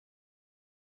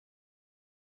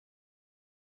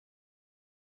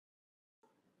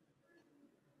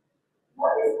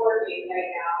working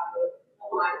right now with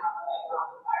a line up like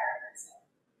around the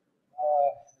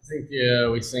I think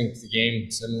we think the game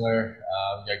similar.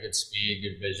 We got good speed,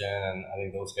 good vision, and I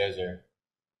think those guys are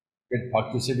good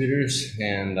puck distributors.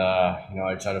 And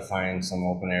I try to find some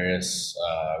open areas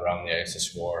around the ice to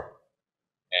score.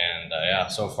 And yeah,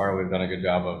 so far we've done a good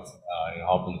job of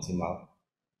helping the team out.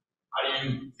 How do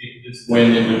you take this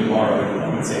win into tomorrow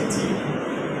on the same team?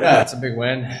 Yeah, it's a big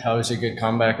win. Obviously, a good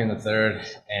comeback in the third,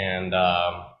 and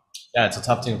yeah, it's a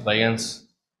tough team to play against.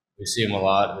 We see them a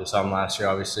lot. We saw them last year,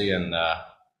 obviously, and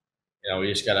we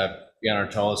just gotta be on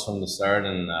our toes from the start,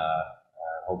 and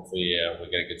hopefully we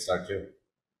get a good start too.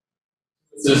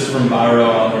 This is from Byro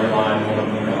on your line, one of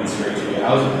them going straight to you.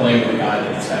 How's it playing with a guy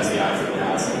that just has the eye for the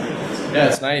pass? Yeah,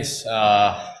 it's nice.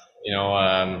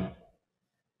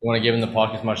 We want to give him the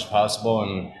puck as much as possible,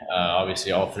 and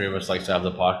obviously all three of us like to have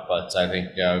the puck, but I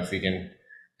think if we can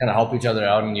kind of help each other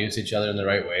out and use each other in the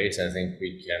right ways, I think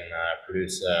we can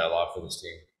produce a lot for this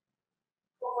team.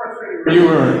 You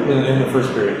were in the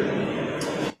first period.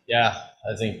 Yeah,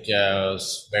 I think I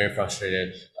was very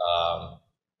frustrated. A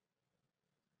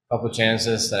couple of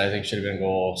chances that I think should have been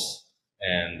goals,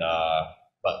 and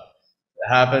but it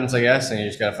happens, I guess, and you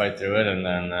just got to fight through it, and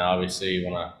then obviously you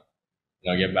want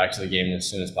to get back to the game as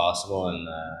soon as possible, and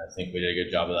I think we did a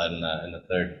good job of that in the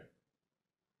third.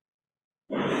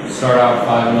 Start out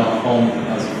 5-0 home.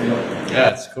 How's it feel?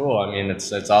 Yeah, it's cool. I mean,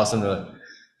 it's awesome to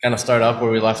kind of start up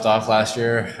where we left off last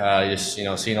year. Just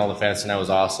seeing all the fans tonight was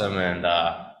awesome, and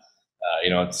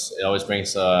it always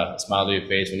brings a smile to your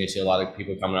face when you see a lot of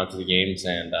people coming out to the games,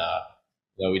 and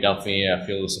we definitely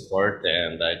feel the support,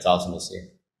 and it's awesome to see.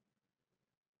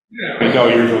 You know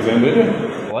yours was in, did you?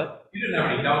 What? You didn't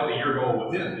have any doubt that your goal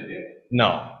was in, did you?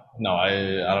 No, I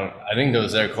don't. I think it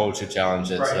was their coach who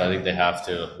challenged it, right. So I think they have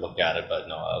to look at it. But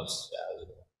no, it was